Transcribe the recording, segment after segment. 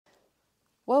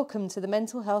Welcome to the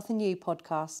Mental Health and You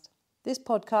podcast. This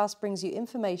podcast brings you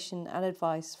information and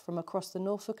advice from across the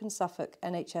Norfolk and Suffolk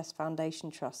NHS Foundation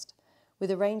Trust,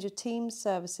 with a range of teams,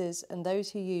 services and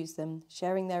those who use them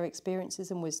sharing their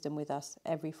experiences and wisdom with us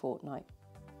every fortnight.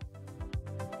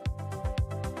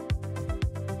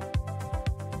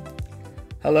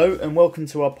 Hello and welcome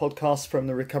to our podcast from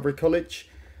the Recovery College.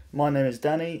 My name is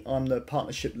Danny, I'm the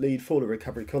partnership lead for the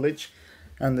Recovery College,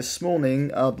 and this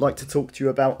morning I'd like to talk to you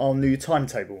about our new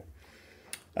timetable.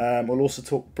 We'll also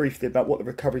talk briefly about what the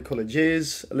Recovery College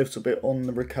is, a little bit on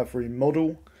the recovery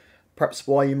model, perhaps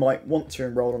why you might want to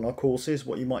enrol on our courses,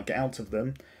 what you might get out of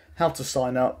them, how to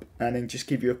sign up, and then just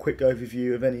give you a quick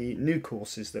overview of any new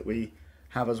courses that we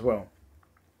have as well.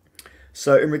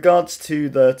 So in regards to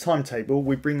the timetable,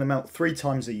 we bring them out 3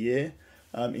 times a year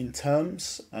in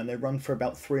terms, and they run for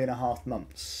about 3.5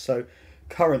 months. So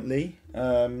currently,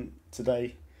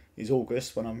 today is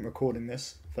August when I'm recording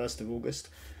this, 1st of August.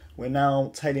 We're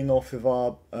now tailing off with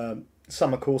our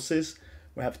summer courses.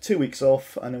 We have 2 weeks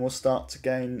off, and then we'll start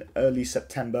again early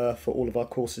September for all of our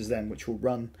courses then, which will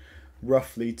run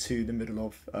roughly to the middle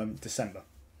of December.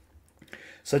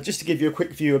 So just to give you a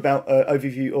quick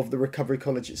overview of the Recovery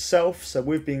College itself. So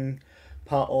we've been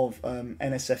part of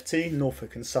NSFT,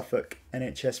 Norfolk and Suffolk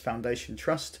NHS Foundation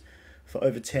Trust, for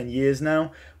over 10 years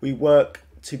now. We work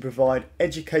to provide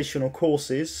educational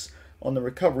courses on the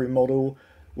recovery model,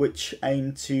 which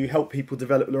aim to help people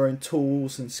develop their own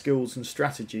tools and skills and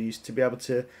strategies to be able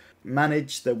to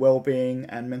manage their well-being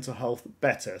and mental health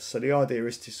better. So the idea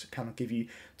is to kind of give you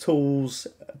tools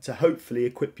to hopefully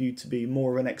equip you to be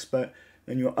more of an expert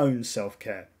in your own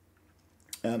self-care.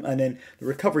 And then the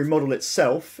recovery model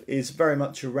itself is very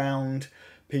much around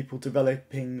people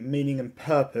developing meaning and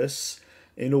purpose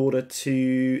in order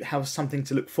to have something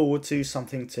to look forward to,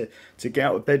 something to get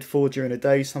out of bed for during a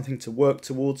day, something to work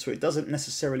towards. So it doesn't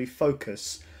necessarily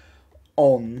focus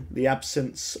on the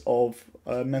absence of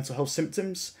mental health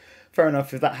symptoms. Fair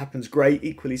enough, if that happens, great.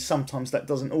 Equally, sometimes that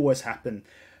doesn't always happen.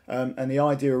 And the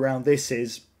idea around this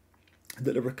is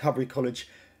that the Recovery College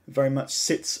very much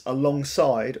sits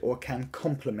alongside or can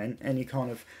complement any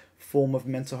kind of form of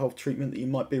mental health treatment that you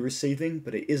might be receiving,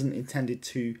 but it isn't intended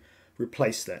to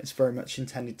replace that. It's very much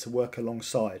intended to work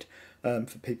alongside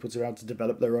for people to be able to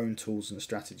develop their own tools and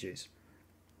strategies.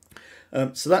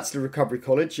 So that's the Recovery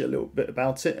College, a little bit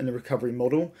about it and the recovery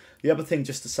model. The other thing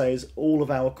just to say is all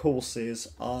of our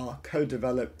courses are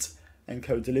co-developed and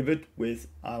co-delivered with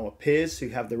our peers who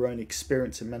have their own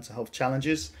experience in mental health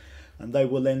challenges, and they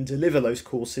will then deliver those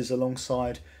courses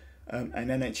alongside an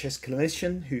NHS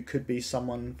clinician who could be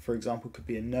someone, for example, could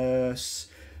be a nurse,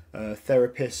 a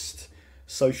therapist,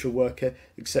 social worker,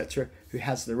 etc., who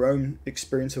has their own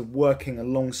experience of working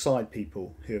alongside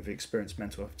people who have experienced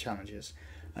mental health challenges.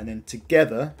 And then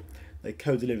together, they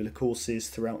co-deliver the courses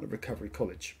throughout the Recovery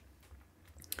College.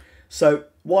 So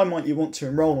why might you want to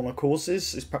enrol on our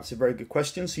courses is perhaps a very good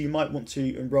question. So you might want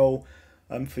to enrol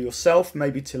for yourself,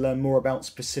 maybe to learn more about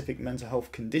specific mental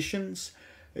health conditions.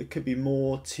 It could be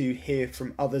more to hear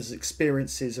from others'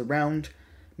 experiences around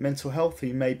mental health,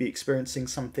 who may be experiencing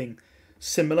something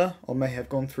similar or may have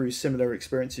gone through similar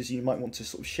experiences. You might want to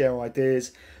sort of share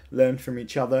ideas, learn from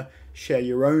each other, share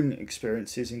your own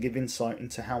experiences and give insight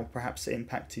into how perhaps it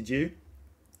impacted you.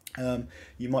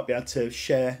 You might be able to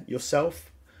share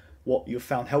yourself what you've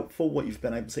found helpful, what you've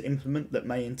been able to implement that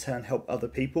may in turn help other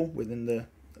people within the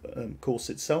course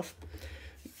itself.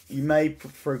 You may,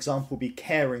 for example, be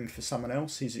caring for someone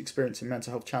else who's experiencing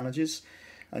mental health challenges,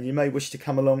 and you may wish to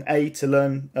come along to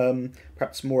learn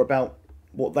perhaps more about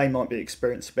what they might be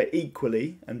experiencing, but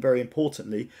equally and very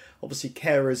importantly, obviously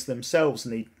carers themselves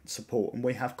need support, and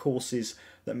we have courses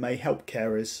that may help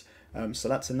carers, so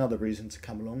that's another reason to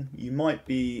come along. You might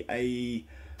be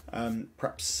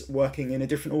perhaps working in a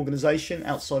different organisation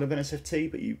outside of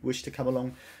NSFT, but you wish to come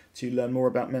along to learn more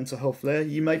about mental health there.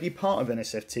 You may be part of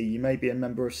NSFT, you may be a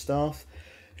member of staff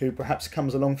who perhaps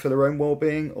comes along for their own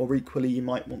well-being, or equally you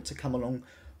might want to come along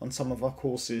on some of our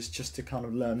courses just to kind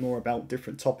of learn more about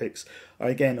different topics,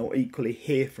 or equally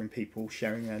hear from people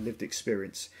sharing their lived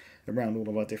experience around all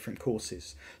of our different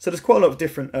courses. So there's quite a lot of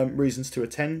different reasons to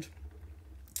attend.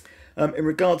 In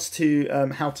regards to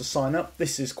how to sign up,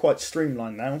 this is quite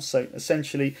streamlined now. So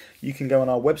essentially you can go on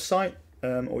our website,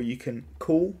 or you can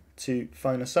call to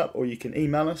phone us up, or you can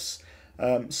email us,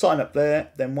 sign up there,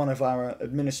 then one of our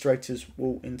administrators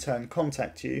will in turn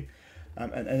contact you,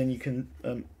 and then you can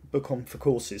book on for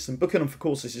courses. And booking on for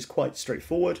courses is quite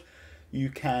straightforward. You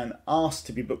can ask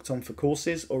to be booked on for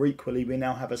courses, or equally we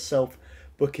now have a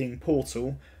self-booking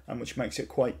portal, which makes it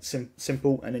quite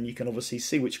simple, and then you can obviously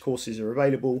see which courses are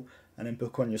available and then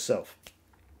book on yourself.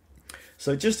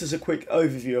 So just as a quick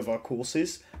overview of our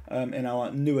courses in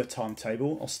our newer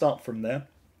timetable, I'll start from there.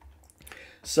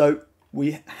 So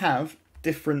we have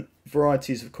different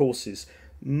varieties of courses.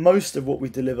 Most of what we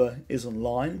deliver is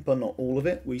online, but not all of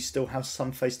it. We still have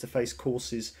some face-to-face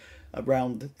courses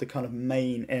around the kind of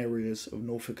main areas of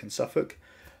Norfolk and Suffolk.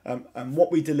 And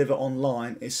what we deliver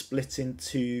online is split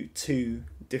into two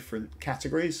different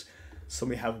categories. So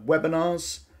we have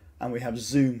webinars and we have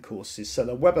Zoom courses. So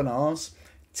the webinars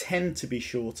tend to be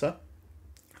shorter,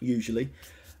 usually,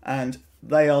 and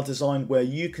they are designed where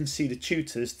you can see the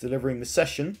tutors delivering the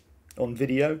session on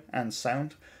video and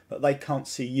sound, but they can't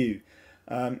see you.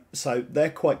 So they're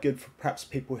quite good for perhaps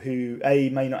people who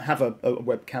may not have a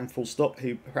webcam full stop,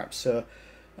 who perhaps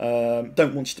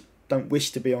don't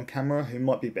wish to be on camera, who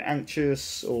might be a bit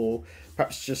anxious, or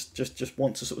perhaps just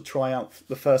want to sort of try out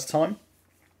the first time.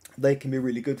 They can be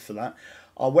really good for that.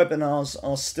 Our webinars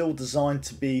are still designed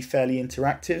to be fairly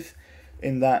interactive,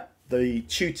 in that the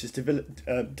tutors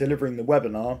delivering the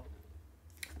webinar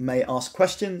may ask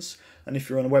questions, and if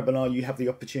you're on a webinar, you have the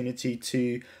opportunity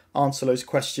to answer those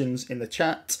questions in the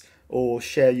chat or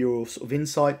share your sort of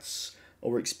insights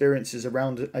or experiences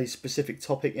around a specific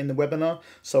topic in the webinar.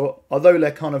 So although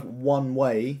they're kind of one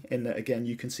way, in that again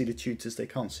you can see the tutors, they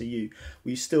can't see you,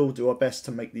 we still do our best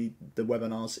to make the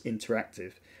webinars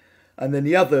interactive. And then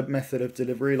the other method of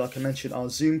delivery, like I mentioned, are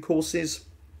Zoom courses,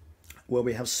 where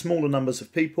we have smaller numbers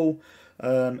of people,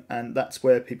 and that's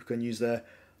where people can use their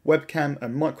webcam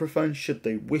and microphone should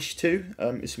they wish to.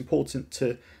 It's important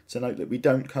to note that we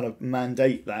don't kind of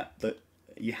mandate that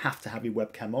you have to have your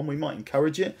webcam on. We might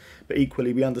encourage it, but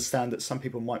equally we understand that some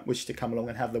people might wish to come along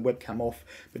and have their webcam off,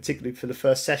 particularly for the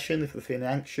first session if they're feeling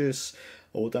anxious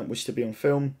or don't wish to be on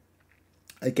film.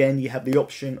 Again, you have the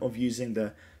option of using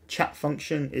the chat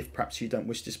function if perhaps you don't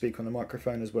wish to speak on the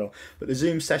microphone as well. But the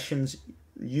Zoom sessions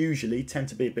usually tend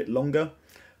to be a bit longer,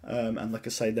 and like I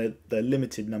say, they're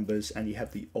limited numbers, and you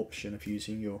have the option of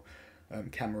using your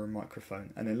camera and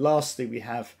microphone. And then lastly, we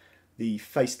have the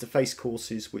face-to-face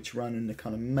courses, which run in the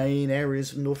kind of main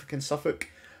areas of Norfolk and Suffolk,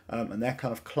 and they're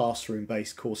kind of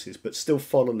classroom-based courses, but still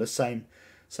follow the same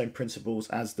principles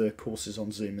as the courses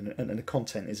on Zoom, and the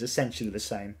content is essentially the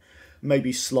same,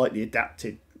 maybe slightly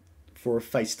adapted for a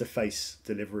face-to-face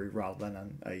delivery rather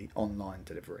than an online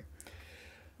delivery.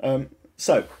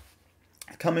 So,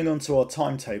 coming on to our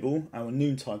timetable, our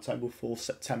noon timetable for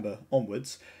September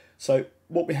onwards. So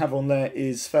what we have on there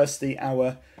is firstly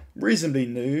our reasonably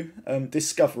new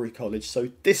Discovery College. So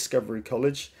Discovery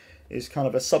College is kind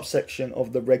of a subsection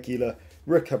of the regular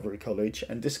Recovery College,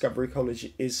 and Discovery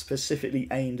College is specifically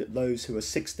aimed at those who are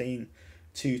 16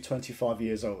 to 25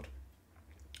 years old.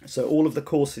 So all of the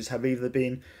courses have either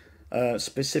been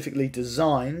specifically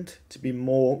designed to be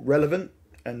more relevant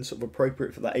and sort of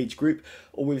appropriate for that age group,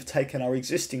 or we've taken our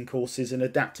existing courses and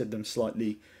adapted them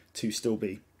slightly to still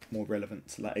be more relevant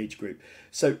to that age group.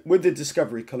 So with the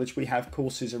Discovery College, we have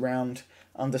courses around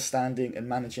understanding and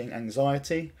managing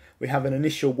anxiety. We have an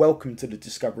initial welcome to the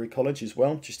Discovery College as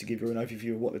well, just to give you an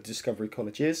overview of what the Discovery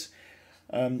College is.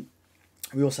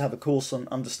 We also have a course on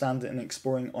understanding and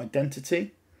exploring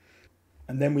identity.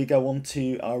 And then we go on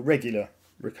to our regular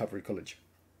Recovery College.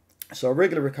 So our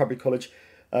regular Recovery College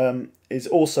is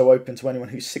also open to anyone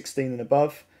who's 16 and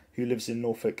above who lives in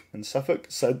Norfolk and Suffolk.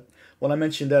 So what I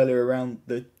mentioned earlier around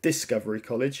the Discovery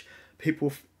College,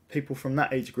 people from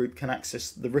that age group can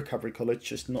access the Recovery College,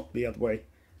 just not the other way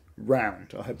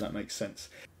round. I hope that makes sense.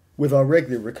 With our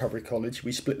regular Recovery College,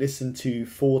 we split this into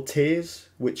 4 tiers,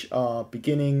 which are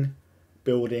beginning,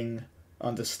 building,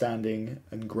 understanding,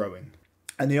 and growing.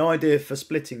 And the idea for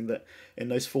splitting that in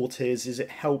those 4 tiers is it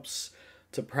helps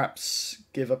to perhaps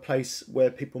give a place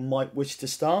where people might wish to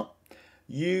start.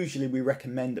 Usually we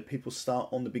recommend that people start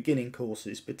on the beginning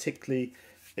courses, particularly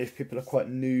if people are quite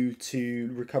new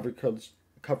to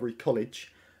Recovery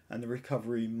College and the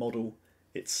recovery model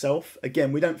itself.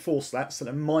 Again, we don't force that, so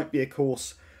there might be a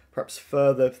course perhaps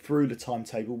further through the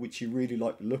timetable which you really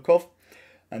like the look of.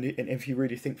 And if you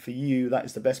really think for you that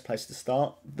is the best place to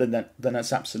start, then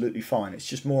that's absolutely fine. It's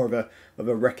just more of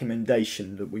a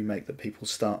recommendation that we make that people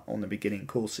start on the beginning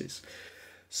courses.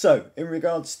 So in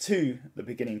regards to the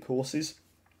beginning courses,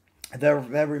 they're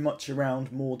very much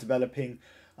around more developing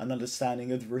an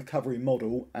understanding of the recovery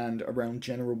model and around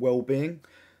general well-being.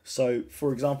 So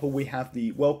for example, we have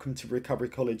the Welcome to Recovery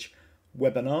College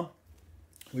webinar.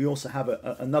 We also have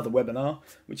another webinar,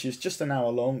 which is just an hour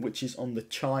long, which is on the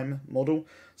CHIME model.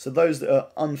 So those that are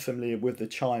unfamiliar with the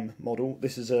CHIME model,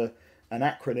 this is an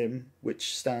acronym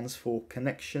which stands for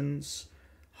Connections,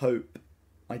 Hope,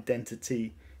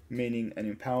 Identity, Meaning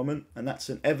and Empowerment. And that's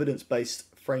an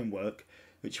evidence-based framework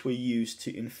which we use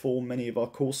to inform many of our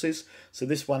courses. So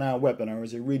this 1 hour webinar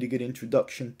is a really good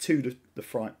introduction to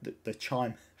the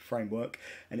CHIME framework,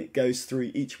 and it goes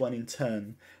through each one in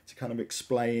turn to kind of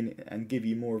explain and give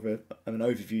you more of an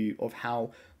overview of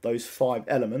how those 5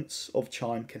 elements of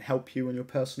CHIME can help you in your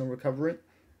personal recovery.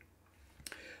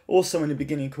 Also in the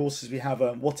beginning courses we have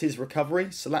what is recovery,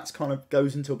 so that's kind of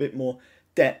goes into a bit more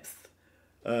depth,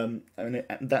 and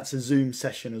that's a Zoom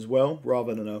session as well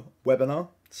rather than a webinar.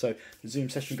 So the Zoom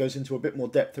session goes into a bit more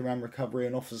depth around recovery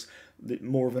and offers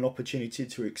more of an opportunity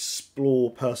to explore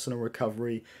personal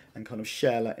recovery and kind of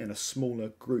share that in a smaller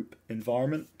group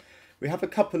environment. We have a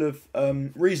couple of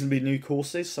reasonably new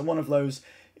courses. So one of those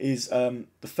is the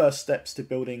first steps to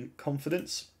building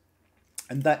confidence.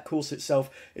 And that course itself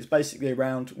is basically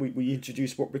around, we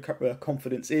introduce what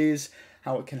confidence is,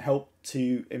 how it can help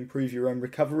to improve your own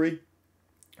recovery,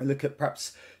 and look at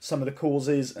perhaps some of the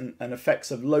causes and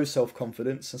effects of low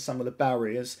self-confidence and some of the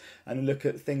barriers, and look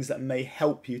at things that may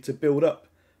help you to build up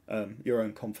your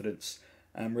own confidence,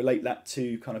 and relate that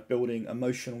to kind of building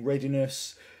emotional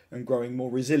readiness and growing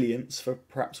more resilience for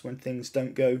perhaps when things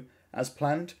don't go as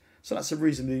planned. So that's a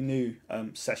reasonably new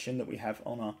session that we have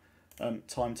on our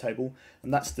timetable,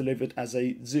 and that's delivered as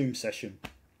a Zoom session.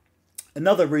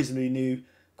 Another reasonably new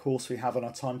course we have on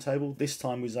our timetable, this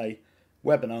time was a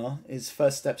webinar, is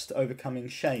First Steps to Overcoming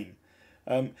Shame.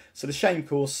 So the shame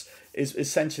course is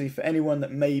essentially for anyone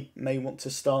that may want to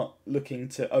start looking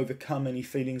to overcome any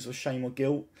feelings of shame or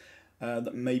guilt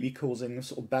that may be causing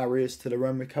sort of barriers to their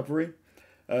own recovery.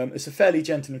 It's a fairly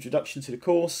gentle introduction to the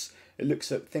course. It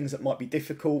looks at things that might be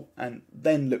difficult and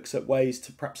then looks at ways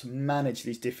to perhaps manage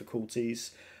these difficulties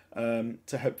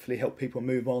to hopefully help people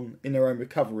move on in their own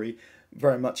recovery,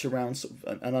 very much around sort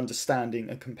of an understanding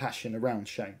and compassion around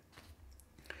shame.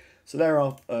 So there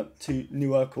are 2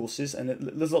 newer courses, and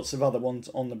there's lots of other ones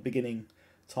on the beginning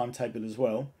timetable as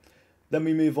well. Then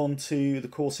we move on to the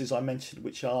courses I mentioned,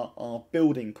 which are our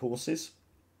building courses.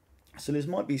 So these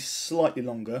might be slightly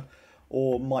longer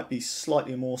or might be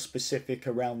slightly more specific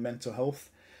around mental health.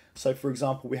 So for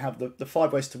example, we have the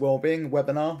 5 Ways to Wellbeing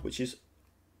webinar, which is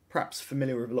perhaps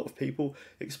familiar with a lot of people.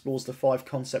 It explores the 5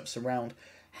 concepts around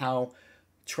how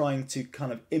trying to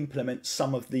kind of implement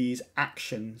some of these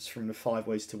actions from the 5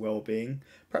 Ways to Wellbeing,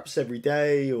 perhaps every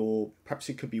day, or perhaps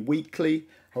it could be weekly,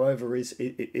 however it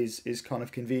is kind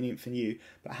of convenient for you,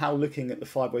 but how looking at the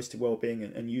 5 Ways to Wellbeing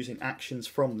and using actions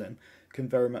from them can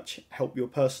very much help your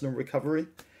personal recovery.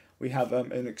 We have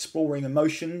an Exploring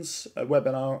Emotions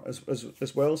webinar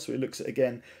as well, so it looks at,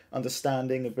 again,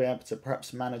 understanding and being able to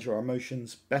perhaps manage our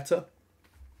emotions better.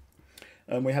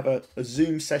 We have a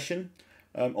Zoom session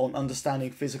on understanding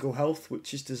physical health,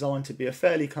 which is designed to be a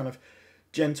fairly kind of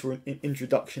gentle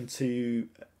introduction to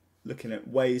looking at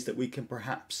ways that we can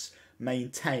perhaps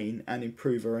maintain and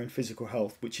improve our own physical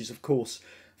health, which is of course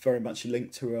very much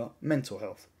linked to our mental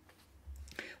health.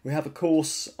 We have a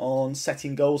course on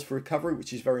setting goals for recovery,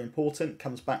 which is very important. It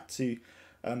comes back to,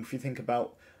 if you think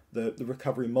about the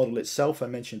recovery model itself, I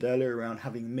mentioned earlier around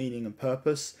having meaning and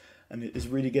purpose, and it is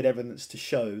really good evidence to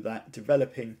show that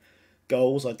developing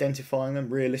goals, identifying them,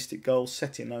 realistic goals,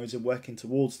 setting those and working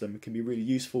towards them can be really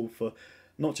useful for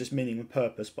not just meaning and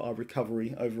purpose, but our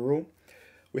recovery overall.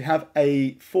 We have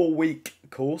a 4-week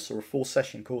course, or a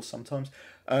 4-session course sometimes,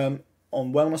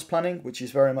 on wellness planning, which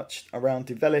is very much around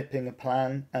developing a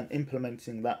plan and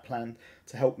implementing that plan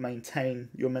to help maintain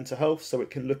your mental health. So it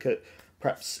can look at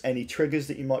perhaps any triggers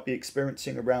that you might be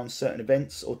experiencing around certain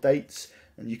events or dates,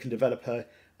 and you can develop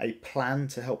a plan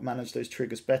to help manage those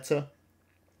triggers better.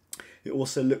 It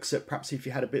also looks at perhaps if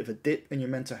you had a bit of a dip in your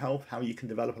mental health, how you can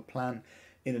develop a plan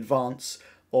in advance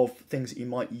of things that you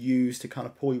might use to kind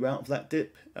of pull you out of that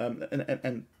dip.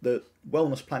 And the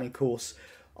wellness planning course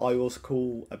I also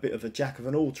call a bit of a jack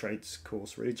of all trades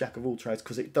course, really, jack of all trades,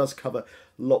 because it does cover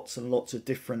lots and lots of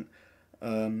different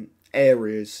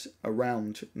areas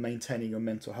around maintaining your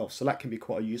mental health. So that can be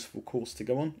quite a useful course to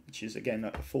go on, which is again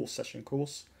a 4-session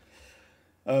course.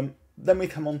 Then we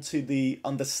come on to the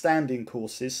understanding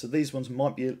courses. So these ones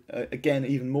might be, again,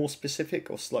 even more specific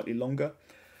or slightly longer.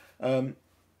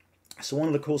 So one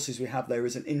of the courses we have there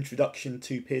is an introduction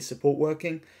to peer support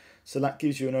working. So that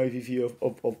gives you an overview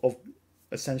of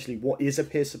essentially what is a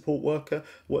peer support worker,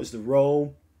 what is the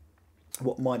role,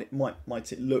 what might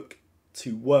it look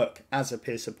to work as a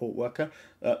peer support worker.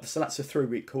 So that's a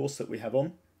 3-week course that we have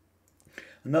on.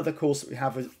 Another course that we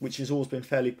have, which has always been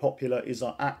fairly popular, is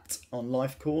our ACT on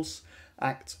Life course.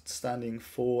 ACT standing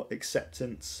for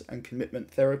Acceptance and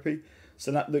Commitment Therapy.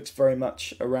 So that looks very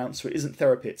much around, so it isn't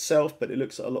therapy itself, but it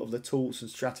looks at a lot of the tools and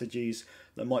strategies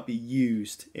that might be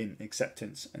used in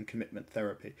acceptance and commitment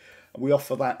therapy. And we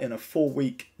offer that in a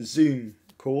 4-week Zoom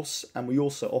course, and we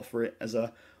also offer it as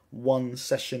a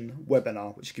one-session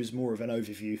webinar, which gives more of an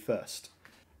overview first.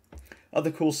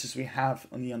 Other courses we have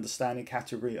on the understanding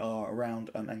category are around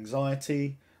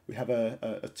anxiety. We have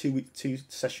a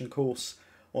two-session course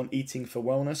on eating for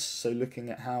wellness, so looking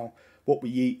at how what we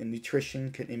eat and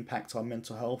nutrition can impact our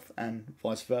mental health and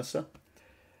vice versa.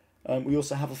 We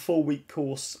also have a 4-week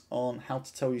course on how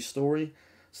to tell your story,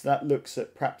 so that looks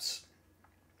at perhaps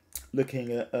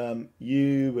looking at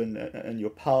you and your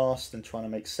past and trying to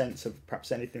make sense of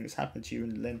perhaps anything that's happened to you,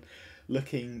 and then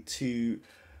looking to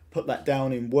put that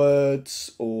down in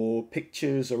words or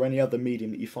pictures or any other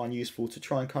medium that you find useful to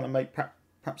try and kind of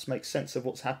perhaps make sense of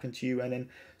what's happened to you, and then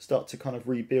start to kind of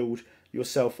rebuild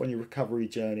yourself on your recovery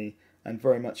journey, and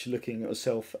very much looking at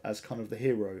yourself as kind of the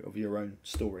hero of your own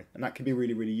story. And that can be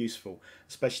really, really useful,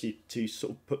 especially to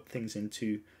sort of put things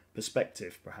into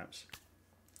perspective, perhaps.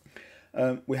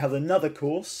 We have another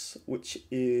course, which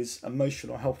is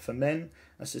Emotional Health for Men.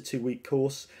 That's a 2-week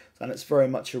course, and it's very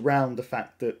much around the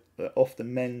fact that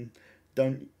often men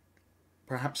don't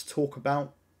perhaps talk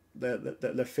about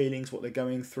their feelings, what they're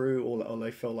going through, or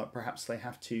they feel like perhaps they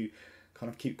have to kind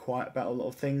of keep quiet about a lot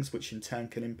of things, which in turn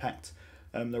can impact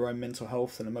their own mental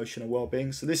health and emotional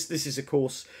well-being. So this is a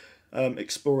course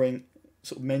exploring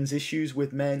sort of men's issues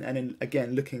with men, and then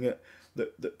again looking at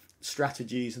the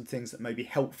strategies and things that may be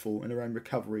helpful in their own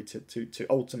recovery to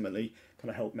ultimately kind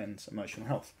of help men's emotional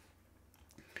health.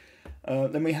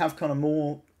 Then we have kind of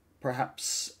more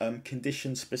perhaps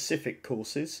condition-specific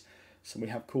courses. So we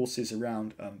have courses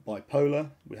around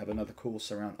bipolar. We have another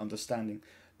course around understanding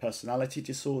personality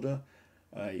disorder.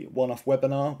 A one-off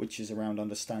webinar which is around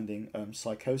understanding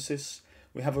psychosis.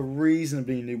 We have a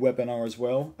reasonably new webinar as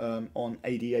well on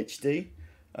ADHD.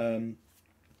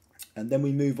 And then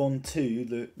we move on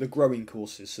to the growing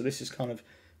courses. So this is kind of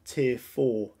tier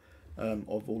 4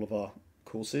 of all of our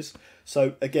courses.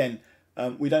 So again,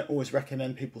 we don't always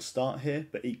recommend people start here,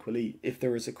 but equally, if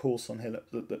there is a course on here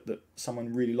that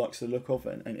someone really likes the look of,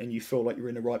 and you feel like you're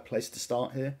in the right place to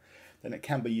start here, then it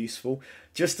can be useful.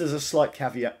 Just as a slight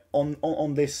caveat,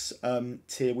 on this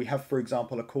tier, we have, for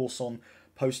example, a course on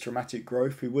post-traumatic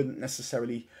growth. We wouldn't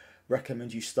necessarily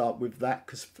recommend you start with that,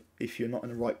 because if you're not in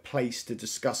the right place to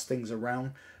discuss things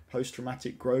around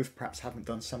post-traumatic growth, perhaps haven't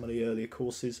done some of the earlier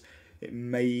courses, it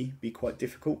may be quite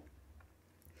difficult.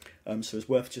 So it's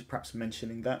worth just perhaps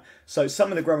mentioning that. So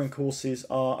some of the growing courses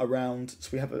are around, so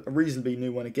we have a reasonably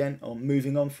new one again on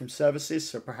moving on from services.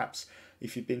 So perhaps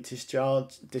if you've been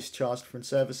discharged from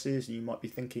services and you might be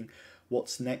thinking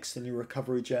what's next in your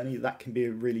recovery journey, that can be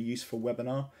a really useful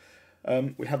webinar.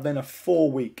 We have then a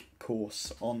 4-week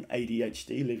course on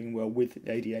ADHD, living well with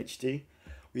ADHD.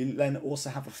 We then also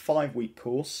have a 5-week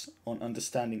course on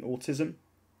understanding autism.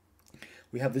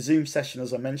 We have the Zoom session,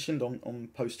 as I mentioned, on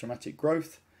post-traumatic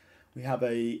growth. We have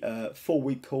a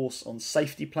 4-week course on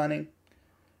safety planning,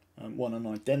 one on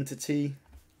identity.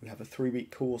 We have a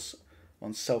 3-week course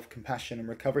on self-compassion and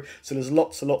recovery. So there's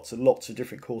lots of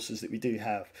different courses that we do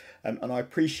have. And I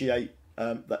appreciate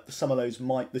that some of those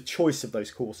the choice of those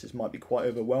courses might be quite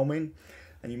overwhelming.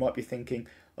 And you might be thinking,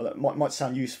 well, that might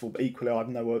sound useful, but equally I have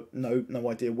no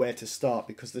idea where to start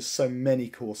because there's so many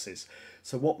courses.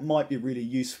 So what might be really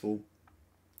useful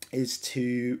is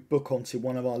to book onto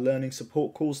one of our learning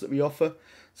support calls that we offer.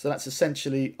 So that's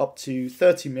essentially up to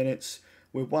 30 minutes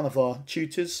with one of our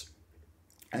tutors,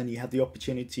 and you have the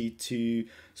opportunity to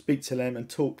speak to them and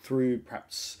talk through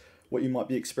perhaps what you might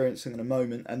be experiencing in a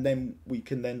moment, and then we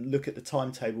can then look at the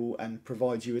timetable and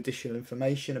provide you additional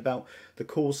information about the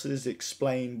courses,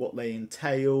 explain what they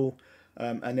entail,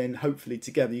 and then hopefully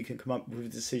together you can come up with a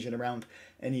decision around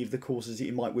any of the courses that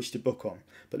you might wish to book on.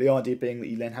 But the idea being that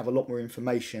you then have a lot more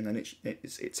information, and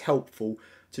it's helpful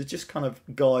to just kind of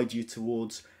guide you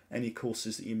towards any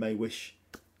courses that you may wish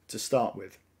to start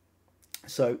with.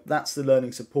 So that's the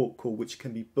learning support call, which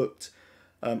can be booked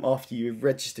after you've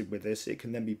registered with us. It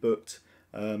can then be booked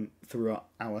through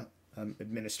our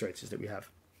administrators that we have.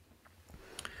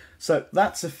 So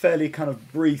that's a fairly kind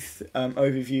of brief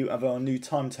overview of our new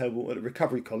timetable at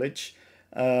Recovery College.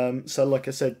 So like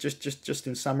I said, just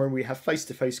in summary, we have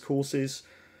face-to-face courses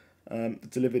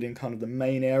delivered in kind of the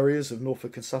main areas of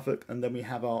Norfolk and Suffolk, and then we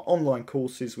have our online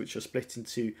courses which are split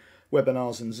into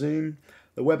webinars and Zoom.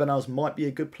 The webinars might be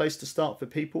a good place to start for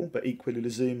people, but equally the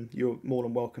Zoom you're more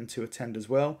than welcome to attend as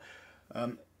well.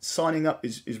 Signing up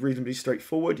is reasonably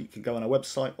straightforward. You can go on our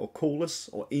website or call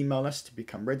us or email us to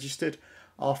become registered.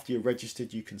 After you're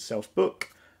registered, you can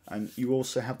self-book, and you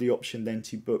also have the option then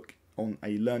to book on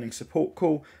a learning support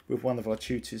call with one of our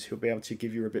tutors who'll be able to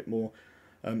give you a bit more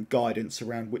guidance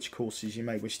around which courses you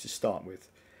may wish to start with.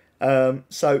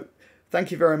 So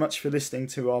thank you very much for listening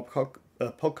to our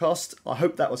podcast. I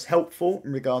hope that was helpful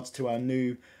in regards to our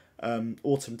new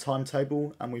autumn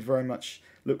timetable, and we very much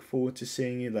look forward to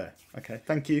seeing you there. Okay,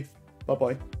 thank you.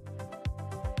 Bye-bye.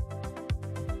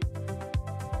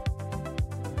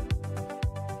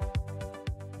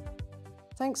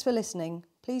 Thanks for listening.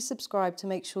 Please subscribe to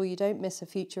make sure you don't miss a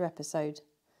future episode.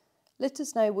 Let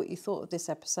us know what you thought of this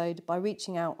episode by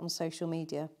reaching out on social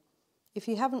media. If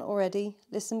you haven't already,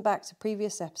 listen back to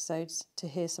previous episodes to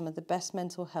hear some of the best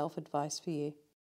mental health advice for you.